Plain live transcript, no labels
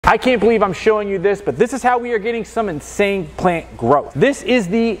I can't believe I'm showing you this, but this is how we are getting some insane plant growth. This is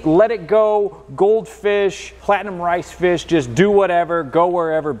the let it go goldfish, platinum rice fish, just do whatever, go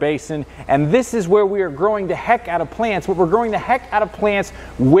wherever basin. And this is where we are growing the heck out of plants, but we're growing the heck out of plants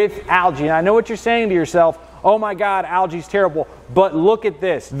with algae. And I know what you're saying to yourself, oh my God, algae's terrible. But look at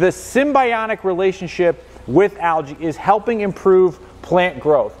this. The symbiotic relationship with algae is helping improve plant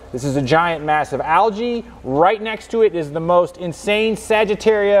growth. This is a giant massive algae. Right next to it is the most insane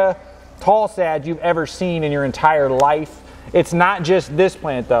Sagittaria tall sag you've ever seen in your entire life. It's not just this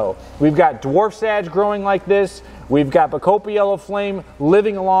plant though. We've got dwarf sag growing like this. We've got Bacopa yellow flame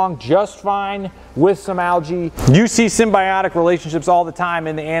living along just fine with some algae. You see symbiotic relationships all the time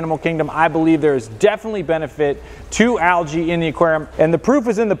in the animal kingdom. I believe there is definitely benefit to algae in the aquarium, and the proof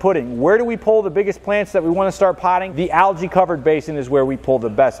is in the pudding. Where do we pull the biggest plants that we want to start potting? The algae covered basin is where we pull the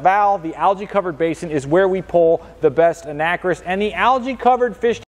best valve. The algae covered basin is where we pull the best anacris, and the algae covered fish